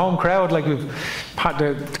tomorrow. It's a home crowd. Like we've had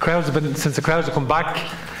the crowds have been since the crowds have come back.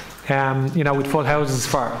 With full houses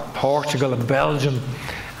for Portugal and Belgium,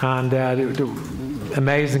 and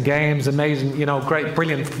amazing games, great,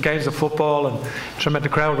 brilliant games of football, and the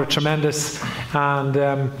crowd were tremendous,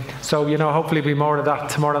 and so hopefully be more of that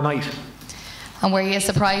tomorrow night. And were you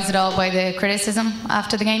surprised at all by the criticism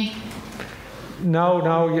after the game?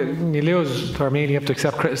 No, you lose to Armenia, you have to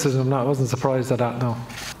accept criticism. No, I wasn't surprised at that, no.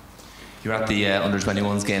 You were at the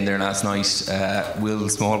under-21s game there last night. Will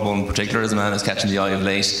Smallbone in particular, as a man, is catching the eye of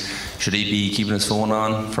late. Should he be keeping his phone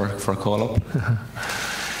on for a call-up?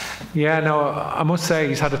 Yeah, no, I must say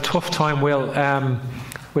he's had a tough time, Will,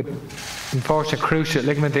 with unfortunate cruciate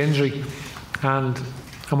ligament injury and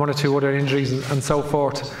one or two other injuries and so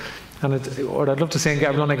forth. And I'd love to see him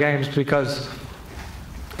get a run of games, because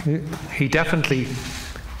he definitely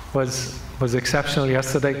was exceptional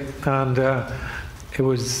yesterday, and it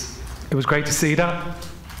was great to see that.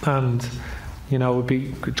 And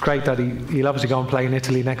it's great that he'll obviously go and play in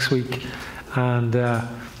Italy next week, and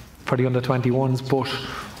for the under-21s. But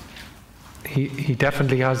he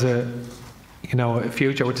definitely has a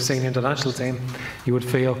future with the senior international team, you would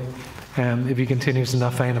feel, if he continues in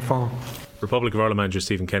that vein of form. Republic of Ireland manager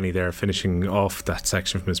Stephen Kenny there, finishing off that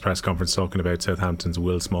section from his press conference, talking about Southampton's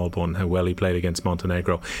Will Smallbone, how well he played against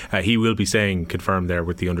Montenegro. He will be confirmed there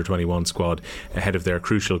with the under-21 squad ahead of their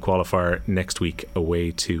crucial qualifier next week away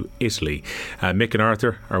to Italy. Mick and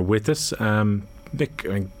Arthur are with us.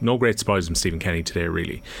 Mick, no great surprise from Stephen Kenny today,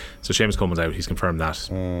 really. So Seamus Coleman's out, he's confirmed that.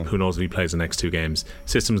 Who knows if he plays the next two games.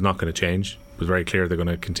 System's not going to change. It was very clear they're going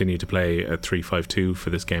to continue to play a 3-5-2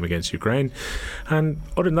 for this game against Ukraine. And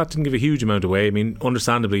other than that, didn't give a huge amount away. I mean,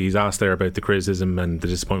 understandably, he's asked there about the criticism and the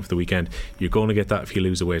disappointment for the weekend. You're going to get that if you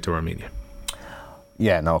lose away to Armenia.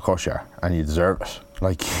 Yeah, no, of course you are, and you deserve it.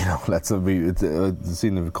 I've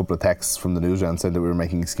seen a couple of texts from the newsround saying that we were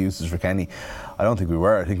making excuses for Kenny. I don't think we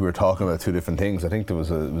were. I think we were talking about two different things. I think it was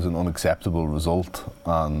an unacceptable result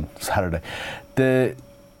on Saturday. The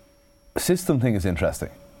system thing is interesting.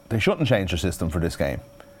 They shouldn't change their system for this game,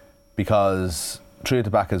 because three at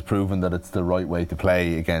the back has proven that it's the right way to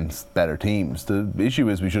play against better teams. The issue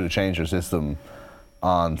is we should have changed our system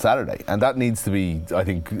on Saturday, and that needs to be, I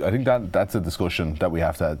think that's a discussion that we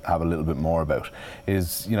have to have a little bit more about.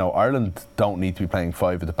 Is Ireland don't need to be playing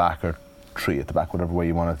five at the back or three at the back, whatever way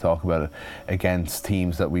you want to talk about it, against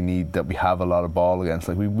teams that we have a lot of ball against.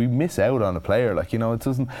 Like we miss out on a player.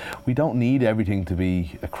 We don't need everything to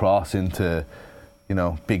be a cross into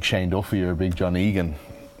big Shane Duffy or big John Egan,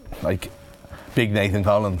 like big Nathan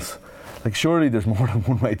Collins. Like, surely there's more than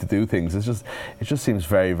one way to do things. It just seems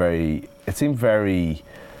very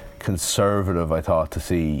conservative, I thought, to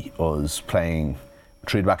see us playing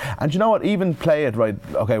three at the back. And you know what, even play it right,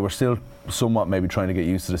 okay, we're still somewhat maybe trying to get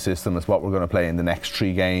used to the system. It's what we're going to play in the next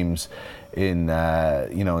three games in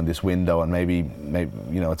in this window, and maybe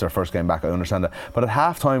it's our first game back, I understand that. But at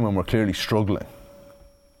half time, when we're clearly struggling,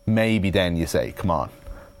 maybe then you say, come on,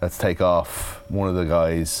 let's take off one of the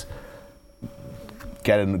guys,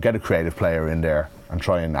 get a creative player in there and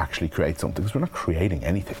try and actually create something, because we're not creating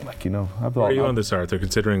anything. Where are you on this, Arthur,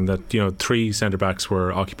 considering that three centre backs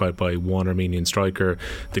were occupied by one Armenian striker?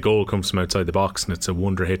 The goal comes from outside the box and it's a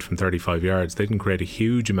wonder hit from 35 yards. They didn't create a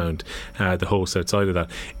huge amount, the hosts outside of that.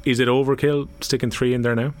 Is it overkill sticking three in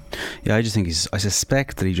there now? Yeah, I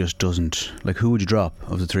suspect that he just doesn't. Like, who would you drop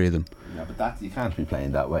of the three of them? Yeah, but you can't be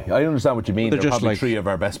playing that way. I understand what you mean. They're probably three of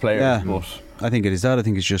our best players. Yeah, but I think it is that. I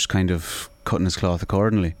think it's just kind of cutting his cloth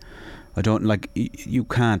accordingly. I don't you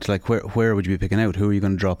can't, where would you be picking out? Who are you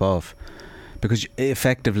going to drop off? Because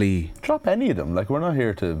effectively, drop any of them. We're not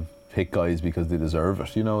here to pick guys because they deserve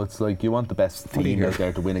it. It's like you want the best team out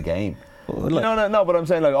there to win a game. No, but I'm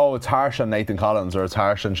saying it's harsh on Nathan Collins or it's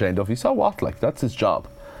harsh on Shane Duffy. So what? That's his job.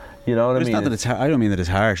 You know what I mean? It's not that I don't mean that it's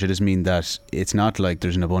harsh. I just mean that it's not like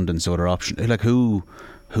there's an abundance of other options.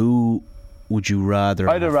 Who would you rather?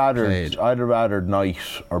 I'd have rather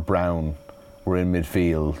Knight or Brown were in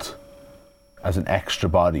midfield as an extra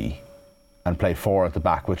body and play four at the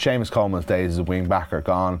back. With Seamus Coleman's days as a wing back are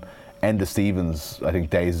gone. Enda Stevens, I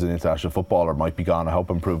think, days as an international footballer might be gone. I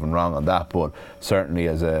hope I'm proven wrong on that, but certainly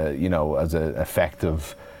as a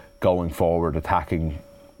effective going forward attacking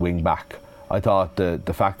wing back I thought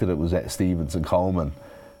the fact that it was Stevens and Coleman,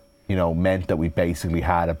 meant that we basically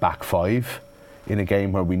had a back five in a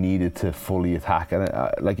game where we needed to fully attack.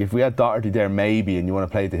 And if we had Doherty there, maybe, and you want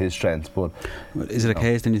to play to his strengths, but is it a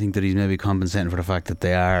case then you think that he's maybe compensating for the fact that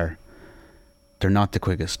they're not the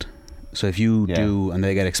quickest? So if you do and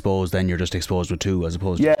they get exposed, then you're just exposed with two as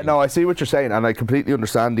opposed to... I see what you're saying, and I completely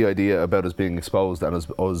understand the idea about us being exposed and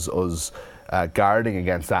us guarding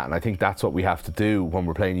against that, and I think that's what we have to do when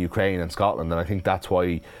we're playing Ukraine and Scotland, and I think that's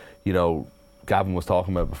why, Gavin was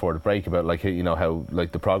talking about before the break about how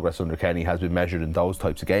the progress under Kenny has been measured in those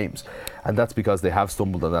types of games, and that's because they have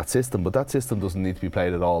stumbled on that system, but that system doesn't need to be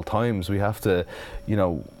played at all times. We have to,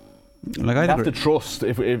 we have to trust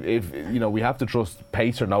if we have to trust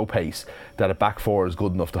pace or no pace that a back four is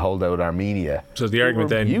good enough to hold out Armenia. So the argument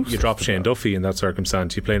then, you drop Shane Duffy in that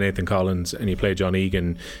circumstance, you play Nathan Collins and you play John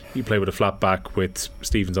Egan, you play with a flat back with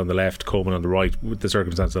Stevens on the left, Coleman on the right, with the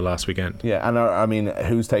circumstance of the last weekend. Yeah, and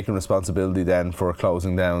who's taking responsibility then for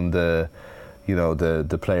closing down the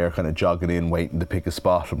player kind of jogging in, waiting to pick a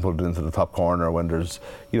spot and put it into the top corner when there's,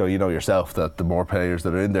 you know yourself that the more players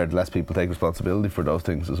that are in there, the less people take responsibility for those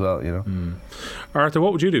things as well, Arthur,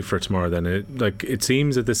 what would you do for tomorrow then? It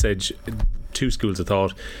seems at this stage, two schools of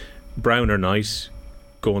thought, Brown or Knight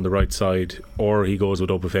go on the right side, or he goes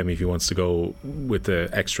with Obafemi if he wants to go with the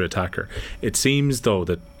extra attacker. It seems though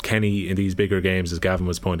that Kenny in these bigger games, as Gavin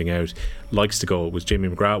was pointing out, likes to go. It was Jimmy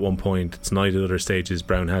McGrath at one point, it's Knight at other stages,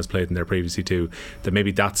 Brown has played in there previously too, that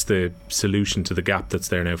maybe that's the solution to the gap that's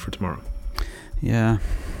there now for tomorrow. Yeah,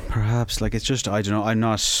 perhaps. It's just, I don't know, I'm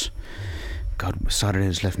not... God, Saturday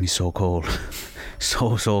has left me so cold.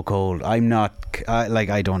 so cold. I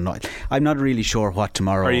don't know. I'm not really sure what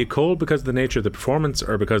tomorrow... Are you cold because of the nature of the performance,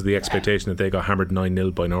 or because of the expectation that they got hammered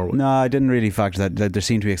 9-0 by Norway? No, I didn't really factor that. There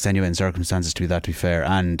seem to be extenuating circumstances to be fair,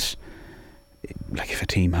 and if a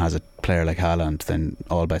team has a player like Haaland, then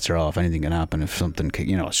all bets are off. Anything can happen if something,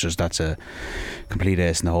 it's just, that's a complete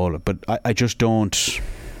ace in the hole. But I just don't...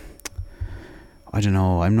 I don't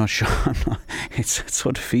know, I'm not sure. It's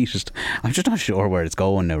so defeatist. I'm just not sure where it's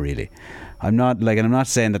going now, really. I'm not and I'm not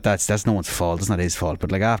saying that's no one's fault, it's not his fault,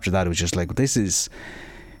 but after that it was just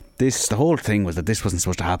the whole thing was that this wasn't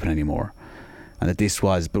supposed to happen anymore, and that this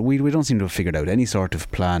was, but we don't seem to have figured out any sort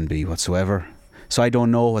of plan B whatsoever. So I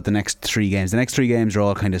don't know what the next three games are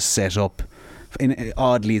all kind of set up in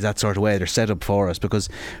oddly that sort of way. They're set up for us, because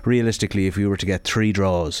realistically if we were to get 3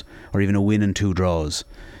 draws or even a win and 2 draws,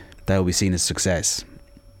 that will be seen as success.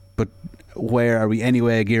 But where are we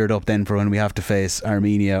anyway geared up then for when we have to face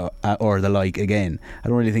Armenia or the like again? I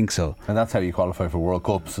don't really think so. And that's how you qualify for World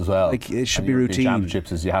Cups as well. It should be routine.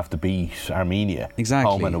 Championships is you have to beat Armenia,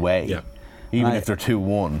 exactly, home and away. Yeah. Even if they're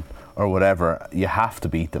 2-1 or whatever, you have to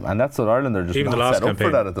beat them, and that's what Ireland are just even not the last set up campaign,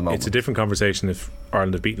 for that at the moment. It's a different conversation if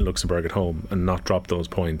Ireland have beaten Luxembourg at home and not dropped those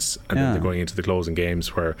points, and then they're going into the closing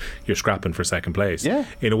games where you're scrapping for second place.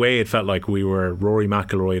 In a way it felt like we were Rory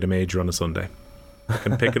McIlroy at a major on a Sunday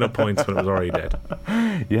and picking up points when it was already dead.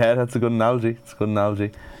 Yeah, that's a good analogy.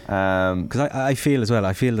 Because I feel as well,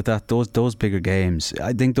 that those bigger games,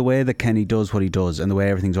 I think the way that Kenny does what he does and the way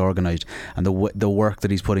everything's organised and the work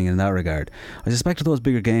that he's putting in that regard, I suspect that those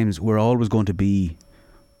bigger games we're always going to be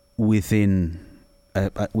within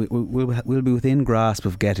we'll be within grasp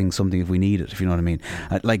of getting something if we need it, if you know what I mean.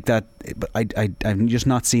 Like that, but I've just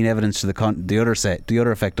not seen evidence to the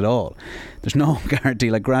other effect at all. There's no guarantee.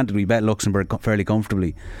 Granted, we bet Luxembourg fairly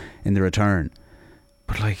comfortably in the return,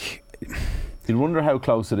 but you'd wonder how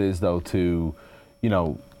close it is though to,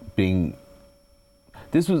 being...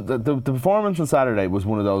 This was the performance on Saturday was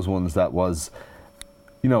one of those ones that was,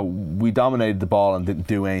 we dominated the ball and didn't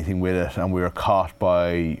do anything with it, and we were caught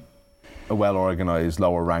by a well-organised,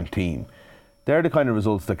 lower-ranked team. They're the kind of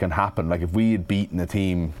results that can happen. If we had beaten a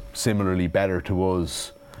team similarly better to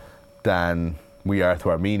us than we are to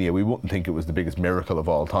Armenia, we wouldn't think it was the biggest miracle of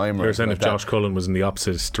all time. You're saying if Josh Cullen was in the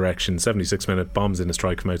opposite direction, 76-minute bombs in a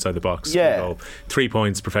strike from outside the box, 3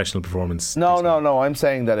 points, professional performance. No, I'm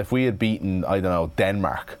saying that if we had beaten, I don't know,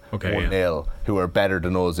 Denmark 1-0, who are better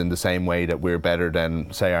than us in the same way that we're better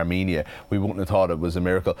than, say, Armenia, we wouldn't have thought it was a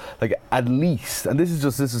miracle. At least, and this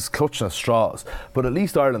is clutching at straws, but at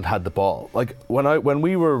least Ireland had the ball. When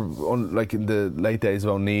we were on, in the late days of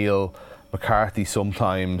O'Neill, McCarthy,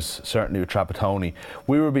 sometimes certainly with Trapattoni,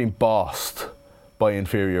 we were being bossed by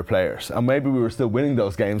inferior players, and maybe we were still winning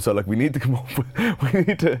those games. So we need to come up with,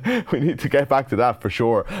 we need to get back to that for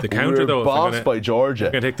sure. The counter, we were though, bossed by Georgia.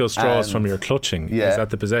 You're going to take those straws from your clutching. Is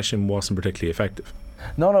that the possession wasn't particularly effective?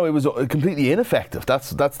 No, it was completely ineffective.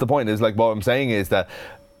 That's the point. Is what I'm saying is that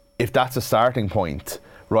if that's a starting point,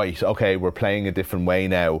 right? Okay, we're playing a different way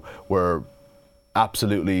now. We're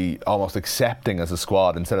absolutely almost accepting as a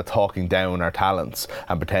squad instead of talking down our talents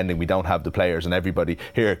and pretending we don't have the players and everybody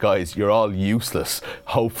here, guys, you're all useless,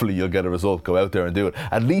 hopefully you'll get a result, go out there and do it.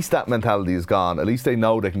 At least that mentality is gone. At least they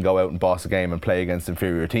know they can go out and boss a game and play against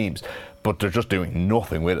inferior teams, but they're just doing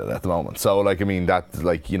nothing with it at the moment. So I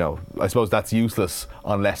suppose that's useless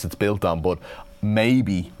unless it's built on, but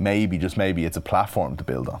maybe it's a platform to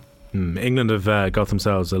build on. England have got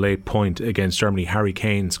themselves a late point against Germany. Harry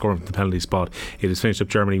Kane scoring from the penalty spot. It has finished up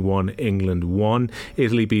Germany 1, England 1.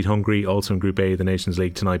 Italy beat Hungary also in Group A of the Nations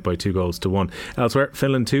League tonight by 2-1. Elsewhere,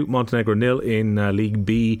 Finland 2, Montenegro 0 in League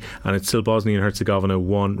B, and it's still Bosnia and Herzegovina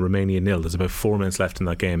 1, Romania 0. There's about 4 minutes left in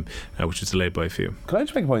that game, which is delayed by a few. Can I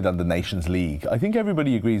just make a point on the Nations League? I think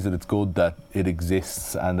everybody agrees that it's good that it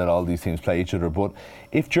exists and that all these teams play each other, but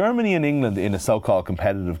if Germany and England in a so-called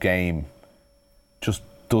competitive game just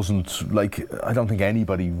doesn't, I don't think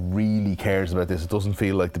anybody really cares about this. It doesn't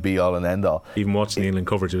feel like the be-all and end-all. Even watching the England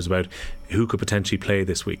coverage, it was about who could potentially play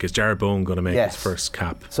this week. Is Jarrod Bowen going to make his first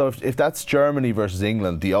cap? So if that's Germany versus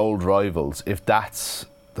England, the old rivals, if that's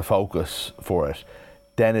the focus for it,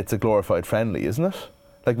 then it's a glorified friendly, isn't it?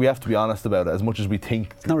 We have to be honest about it. As much as we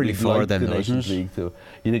think it's not really for them, though, isn't it? League too.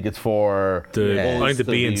 You think it's for the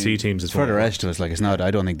B and C teams? It's for the rest of us. It's not.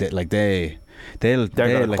 I don't think they're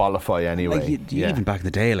going to qualify anyway. Even back in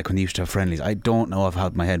the day, when they used to have friendlies, I don't know off the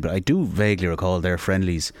top of my head, but I do vaguely recall their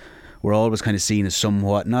friendlies were always kind of seen as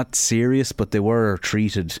somewhat not serious, but they were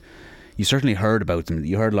treated. You certainly heard about them.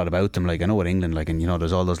 You heard a lot about them. I know at England, and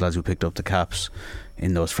there's all those lads who picked up the caps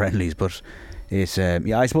in those friendlies, but. It's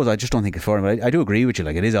I suppose I just don't think it's for him. But I do agree with you.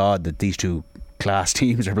 It is odd that these two class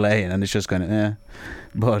teams are playing, and it's just kind of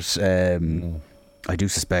But I do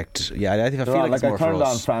suspect. Yeah, I feel like it's more for us. I turned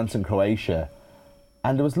on France and Croatia,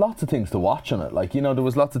 and there was lots of things to watch on it. There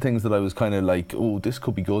was lots of things that I was kind of oh, this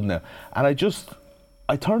could be good now. And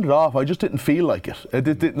I turned it off. I just didn't feel like it.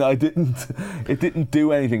 It didn't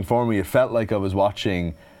do anything for me. It felt like I was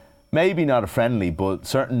watching. Maybe not a friendly, but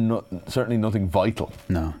certainly nothing vital.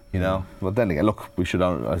 No. But then again, look, I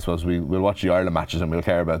suppose we'll watch the Ireland matches and we'll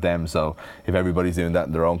care about them. So if everybody's doing that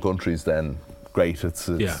in their own countries, then great. It's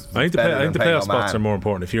I think the playoff spots are more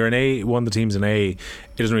important. If you're in one of the teams in A, it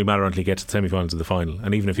doesn't really matter until you get to the semi-finals of the final.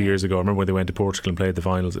 And even a few years ago, I remember when they went to Portugal and played the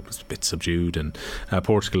finals, it was a bit subdued, and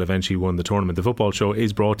Portugal eventually won the tournament. The Football Show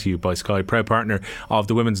is brought to you by Sky, proud partner of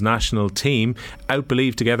the women's national team. Out,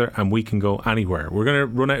 believe together, and we can go anywhere. We're going to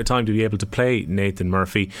run out of time to be able to play Nathan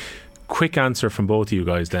Murphy. Quick answer from both of you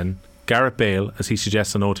guys then. Gareth Bale, as he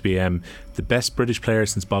suggests on OTBM, the best British player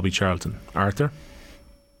since Bobby Charlton. Arthur?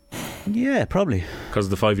 Yeah, probably. Because of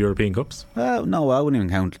the 5 European Cups? No, I wouldn't even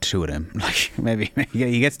count 2 of them. Maybe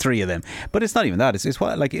he gets 3 of them. But it's not even that. It's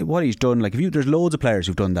what he's done. There's loads of players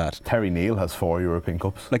who've done that. Terry Neal has 4 European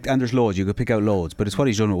Cups. And there's loads. You could pick out loads. But it's what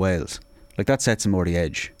he's done with Wales. That sets him over the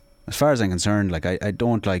edge. As far as I'm concerned, I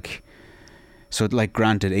don't like. So,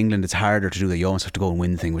 granted, England, it's harder to do that. You almost have to go and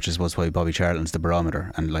win thing, which is why Bobby Charlton's the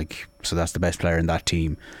barometer. And so that's the best player in that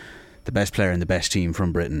team. The best player in the best team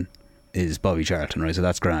from Britain is Bobby Charlton, right? So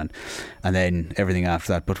that's grand. And then everything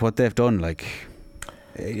after that. But what they've done,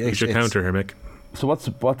 what's your counter here, Mick? So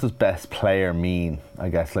what does best player mean? I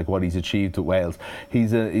guess what he's achieved at Wales.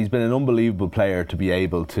 He's been an unbelievable player to be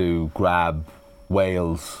able to grab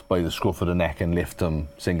Wales by the scruff of the neck and lift them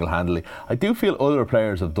single-handedly. I do feel other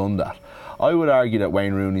players have done that. I would argue that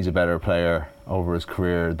Wayne Rooney's a better player over his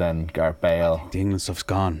career than Gareth Bale. The England stuff's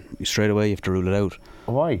gone. Straight away you have to rule it out.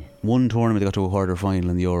 Why? One tournament they got to a quarter final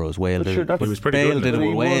in the Euros. Wales did. He was pretty Bale good. did it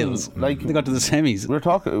with Wales. They got to the semis. We're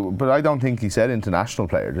talking, but I don't think he said international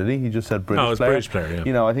player, did he? He just said British player. British player.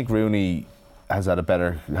 Yeah. I think Rooney has had a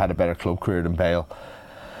better club career than Bale.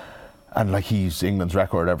 And he's England's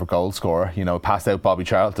record ever goal scorer. Passed out Bobby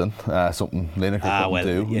Charlton, something Lineker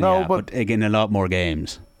couldn't do. But again, a lot more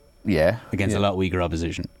games. Yeah, against a lot weaker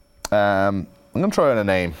opposition. I'm going to try on a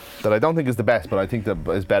name that I don't think is the best, but I think that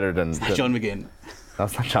is better than John McGinn.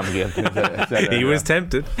 That's not John McGinn. He was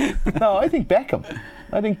tempted. No, I think Beckham.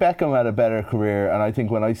 I think Beckham had a better career, and I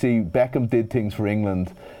think when I see Beckham did things for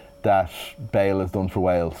England that Bale has done for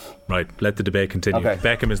Wales. Right, let the debate continue. Okay.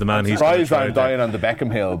 Beckham is the man. I'm surprised I'm dying on the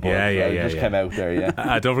Beckham hill, but I just came out there.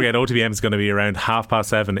 Yeah. Don't forget, OTBM is going to be around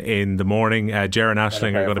 7:30 in the morning. Ger and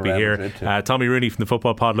Aisling are going to be here. Tommy Rooney from the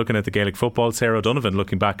Football Pod looking at the Gaelic football. Sarah O'Donovan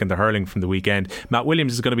looking back in the hurling from the weekend. Matt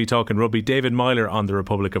Williams is going to be talking rugby. David Myler on the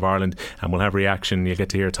Republic of Ireland, and we'll have reaction. You'll get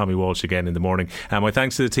to hear Tommy Walsh again in the morning. My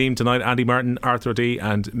thanks to the team tonight: Andy Martin, Arthur O'D,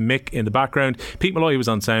 and Mick in the background. Pete Malloy, who was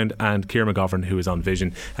on sound, and Ciara McGovern, who is on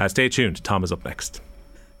vision. Stay tuned. Tom is up next.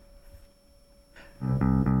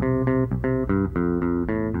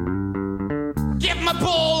 Give my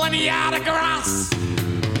ball any autographs.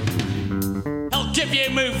 I'll you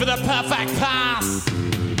move for the perfect pass.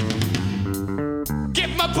 Give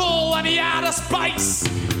him a ball and he out of space.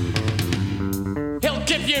 He'll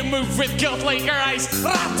give you move with godly grace. He's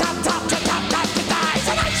a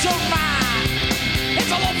nice young man. It's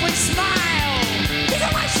a lovely smile. He's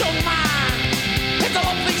a nice young man. It's a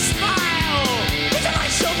lovely smile. He's a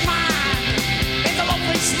nice young man. It's a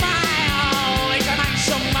lovely smile. He's a nice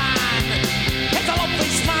young man. It's a lovely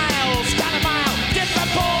smile. Stand a mile. Give the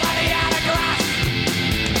ball and he out of grass.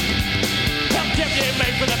 He'll give you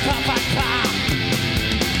move with a perfect pass.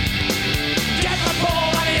 Give the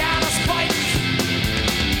ball and he out of space.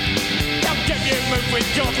 He'll give you move with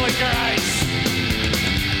godly grace.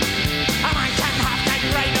 A man can have that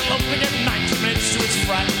great love to give 90 minutes to his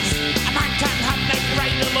friends. A man can have that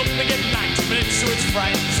great love to give 90 minutes to his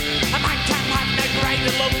friends. A man can have that great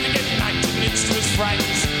love to give 90 minutes to his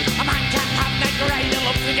friends. A man can have that great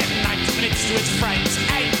love to give 90 minutes to his friends.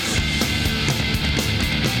 Hey.